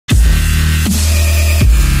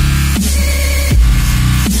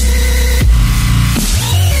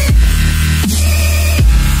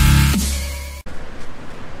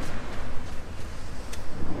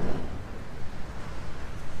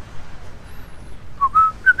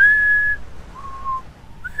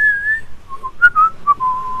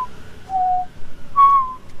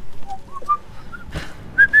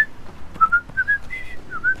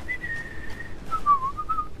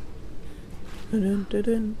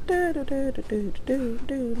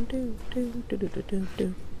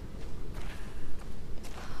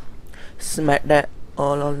Smack that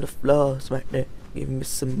all on the floor. Smack that. Give me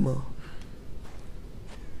some more.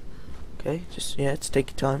 Okay, just yeah, just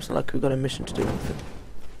take your time. It's not like we've got a mission to do anything.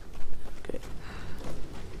 Okay.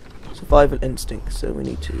 Survival instinct, so we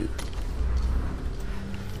need to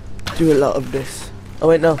do a lot of this. Oh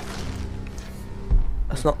wait, no.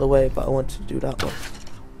 That's not the way, but I want to do that one.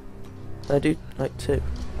 Can I do like 2?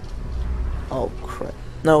 Oh crap.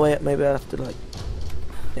 No wait, maybe I have to like...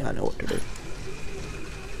 Yeah, I know what to do.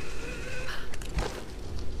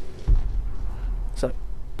 So,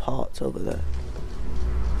 parts over there.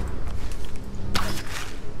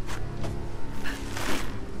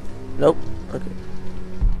 Nope. Okay.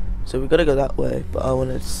 So we gotta go that way, but I want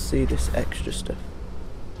to see this extra stuff.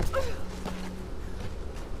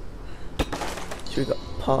 So we got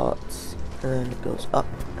parts, and it goes up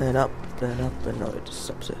and up and up, and no, it just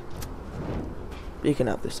stops here. But you can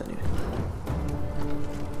have this anyway.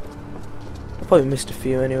 I probably missed a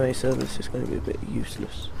few anyway, so this is going to be a bit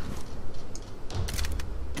useless.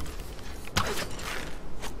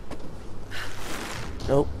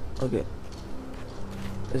 Nope. Okay.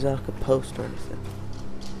 Is there like a post or anything?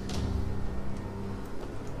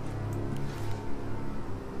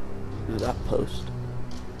 Is that post?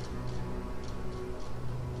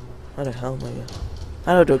 How the hell am I going?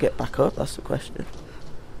 How do I get back up? That's the question.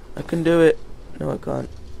 I can do it. No, I can't.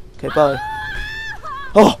 Okay, bye.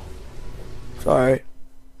 Oh! Sorry.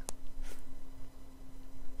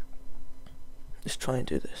 Let's try and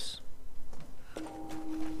do this.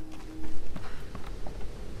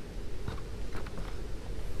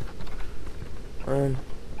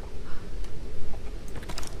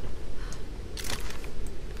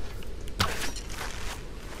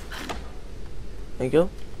 There you go.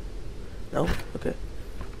 No? Okay.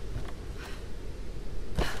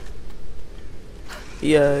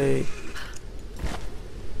 Yay.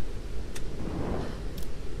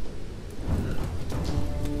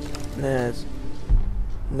 There's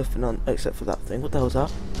nothing on except for that thing. What the hell is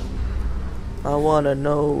that? I wanna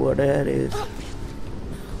know what that is.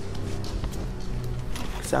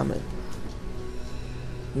 Examine.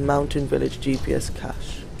 Mountain Village GPS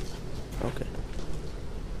cache. Okay.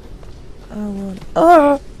 I want.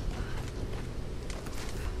 Ah!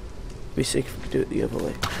 Be sick if we could do it the other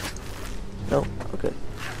way. No, okay.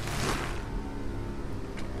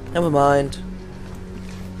 Never mind.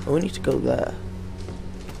 Oh, we need to go there.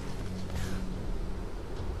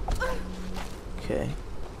 Okay.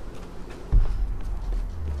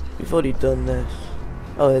 We've already done this.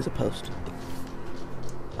 Oh, there's a post.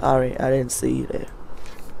 Alright, I didn't see you there.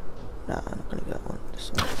 Nah, I'm not gonna get that one.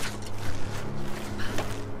 This one.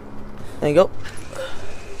 There you go.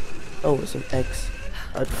 Oh, there's some eggs.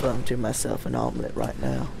 I'd fancy myself an omelette right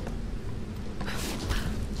now.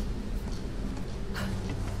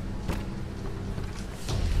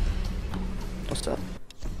 What's that?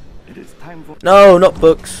 It is time for... No, not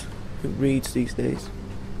books. Who reads these days?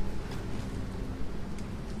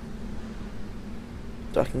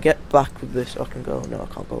 So I can get back with this. I can go. No,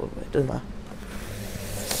 I can't go all the way. Doesn't matter.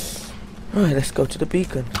 Right, let's go to the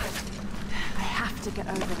beacon. I have to get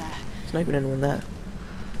over there. There's not even anyone there.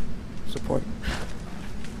 What's the point?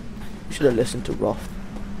 You should have listened to Roth.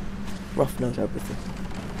 Roth knows everything.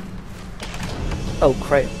 Oh,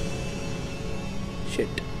 crap. Shit.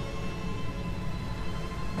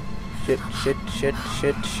 Shit, shit, shit,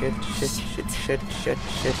 shit, shit, shit, shit, shit, shit,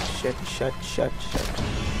 shit, shit, shit, shit, shit.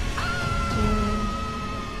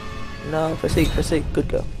 No, proceed, good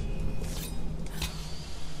girl.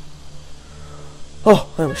 Oh,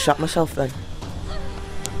 I almost shot myself then.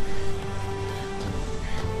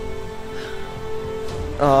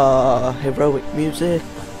 Ah, heroic music.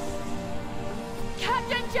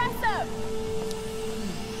 Captain Jessup!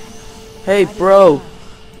 Hey, bro.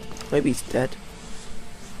 Maybe he's dead.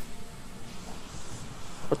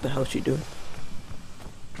 What the hell is she doing?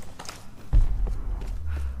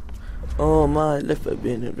 Oh my, left foot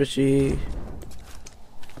being Richie.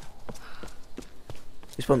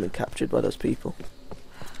 He's probably been captured by those people.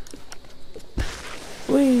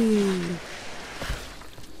 Whee!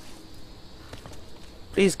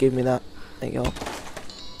 Please give me that. Thank you all.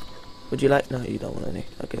 Would you like? No, you don't want any.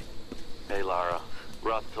 Okay. Hey Lara,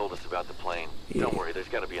 Roth told us about the plane. Yeah. Don't worry, there's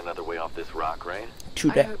gotta be another way off this rock, right?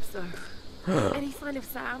 True I that. hope so. Any sign of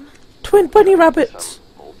Sam? Twin bunny rabbits!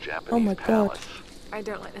 Some old Japanese Oh my God. palace. I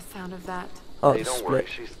don't like the sound of that. Oh, Hey, the don't worry,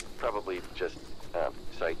 split. she's probably just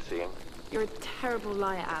sightseeing. You're a terrible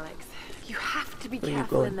liar, Alex. You have to be Where are you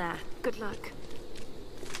careful going? in there. Good luck.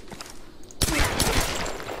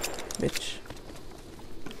 Mitch.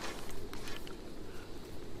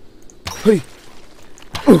 Hey.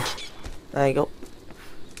 Oof. There you go.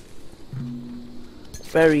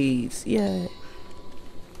 Berries, yeah.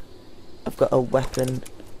 I've got a weapon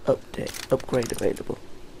upgrade available.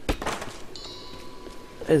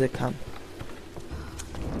 There's a camp.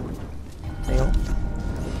 Hang on.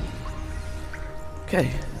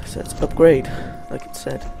 Okay, so it's upgrade, like it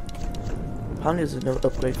said. Apparently there's no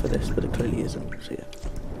upgrade for this, but it clearly isn't, so yeah.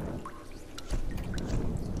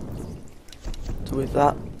 So with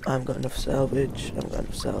that, I haven't got enough salvage, I haven't got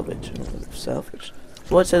enough salvage, I haven't got enough salvage.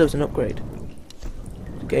 So what said there was an upgrade?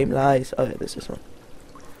 The game lies. Oh yeah, there's this one.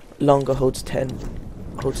 Longer holds 10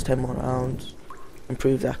 more rounds.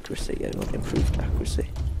 Improved accuracy, yeah, we want improved accuracy.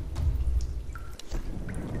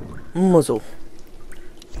 Muzzle.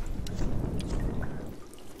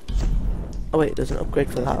 Oh wait, there's an upgrade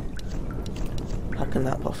for that. How can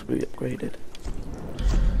that possibly be upgraded?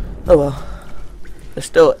 Oh well. There's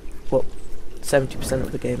still, what, 70%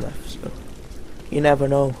 of the game left, so you never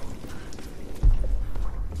know.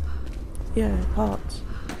 Yeah, hearts.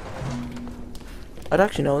 I'd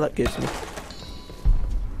actually know what that gives me.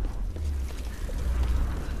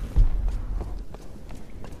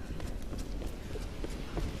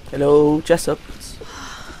 Hello, Jessup.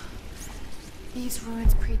 These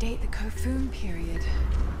ruins predate the Kofun period.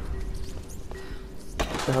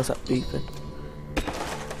 What the hell's that beeping?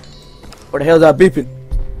 What the hell's that beeping?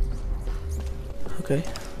 Okay.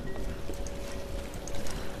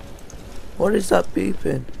 What is that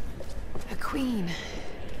beeping? A queen.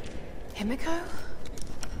 Himiko?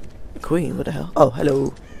 A queen? What the hell? Oh,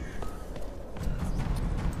 hello.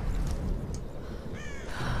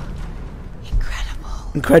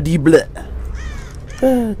 Incredible. Incredible.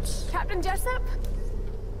 Birds. Captain Jessup?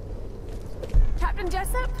 Captain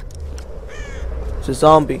Jessup? It's a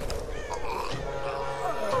zombie.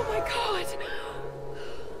 Oh my god.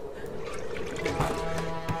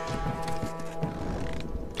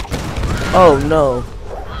 Oh no.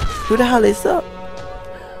 Who the hell is that?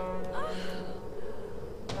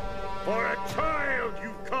 For a child,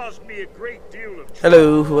 you've caused me a great deal of trouble.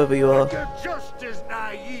 Hello, whoever you are. You're just as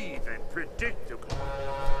naive and predictable.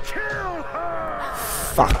 Kill her!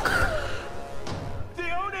 Fuck.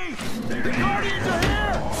 The Guardians are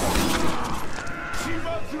here!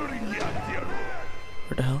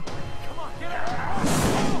 What the hell?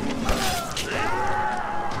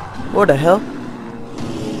 What the hell?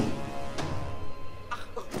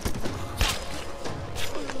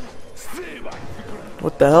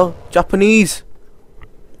 What the hell? Japanese!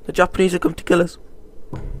 The Japanese have come to kill us.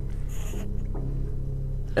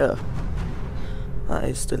 Yeah. That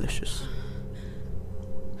is delicious.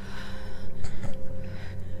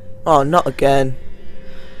 Oh, not again.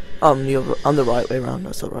 I'm the right way around,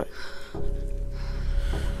 that's alright.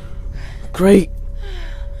 Great.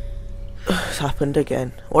 It's happened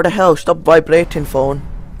again. What the hell? Stop vibrating, phone.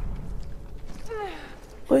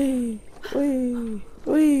 Wee, wee,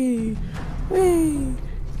 wee, wee,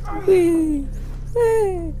 wee,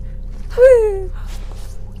 wee, wee.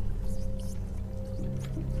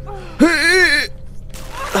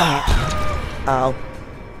 Ow.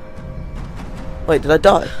 Wait, did I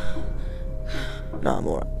die? No, I'm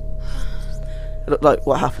alright. It looked like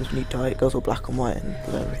what happens when you die, it goes all black and white and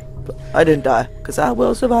blurry. But I didn't die, because I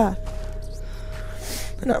will survive.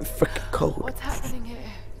 And I'm freaking cold. What's happening here?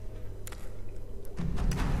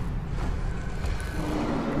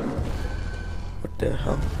 What the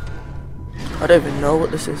hell? I don't even know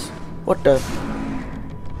what this is. What the?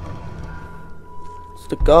 It's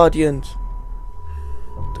the Guardians.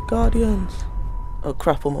 The Guardians. Oh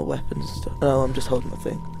crap, all my weapons and stuff. No, I'm just holding my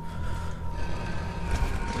thing.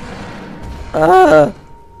 Ah!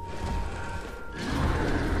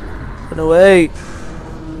 Run away!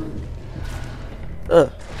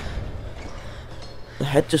 Ugh. The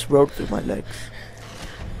head just rolled through my legs.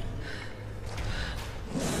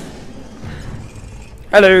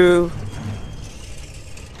 Hello!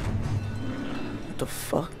 What the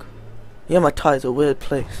fuck? Yeah, my tie's a weird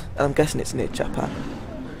place. And I'm guessing it's near Japan.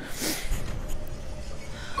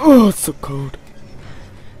 Oh, it's so cold.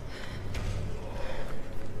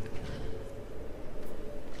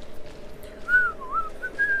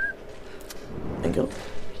 Go.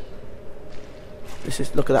 This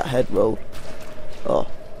is, look at that head roll. Oh,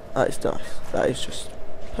 that is nice. That is just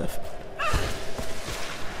perfect.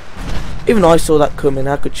 Even though I saw that coming,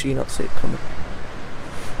 how could she not see it coming?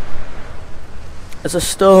 There's a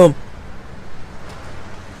storm.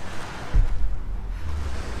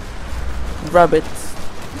 Rabbits.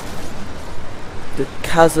 The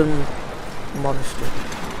Chasm Monastery.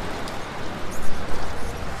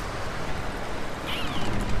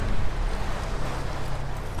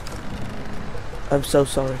 I'm so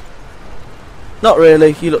sorry. Not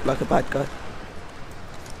really, you look like a bad guy.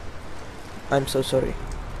 I'm so sorry.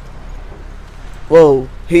 Whoa,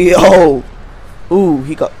 ooh,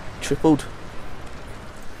 he got tripled.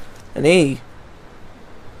 And he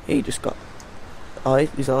just got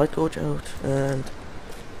his eye gorge out, and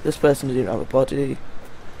this person didn't have a body.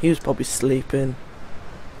 He was probably sleeping.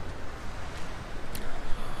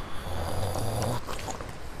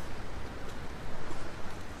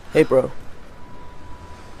 Hey bro.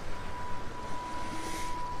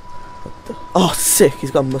 What the? Oh sick,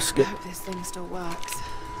 he's got a musket. I hope this thing still works.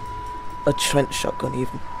 A trench shotgun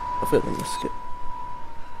even. I feel a musket.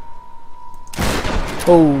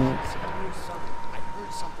 Oh. I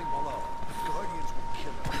heard something below. The Guardians will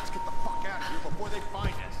kill us. Let's get the fuck out of here before they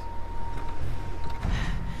find us.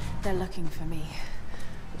 They're looking for me.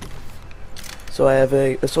 So I have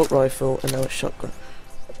a assault rifle and now a shotgun.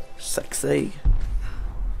 Sexy.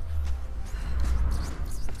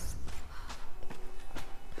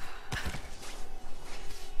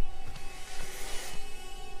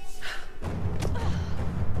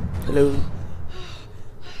 Hello.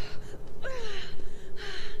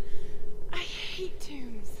 I hate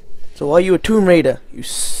tombs. So why are you a Tomb Raider, you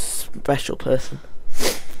special person?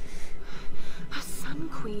 A Sun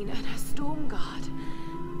Queen and her Storm Guard.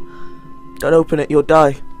 Don't open it, you'll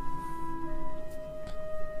die.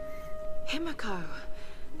 Himiko,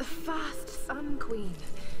 the first Sun Queen.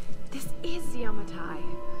 This is Yamatai.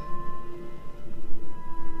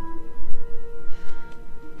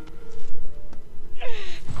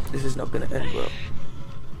 This is not gonna end well.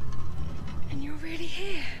 And you're really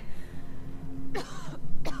here.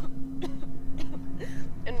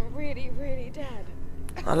 And really, really dead.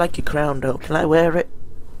 I like your crown though, can I wear it?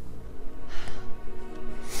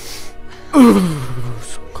 Ooh,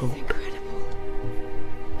 so cold. Incredible.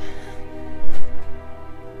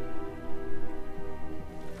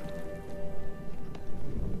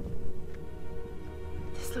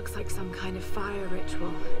 This looks like some kind of fire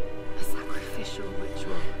ritual. A sacrificial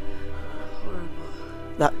ritual. Horrible.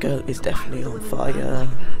 That girl is definitely Why on would the woman burn fire. like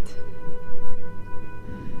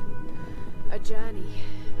that? A journey,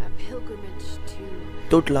 a pilgrimage to...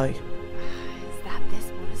 Dudley. Is that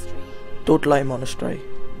this monastery? Dudley Monastery.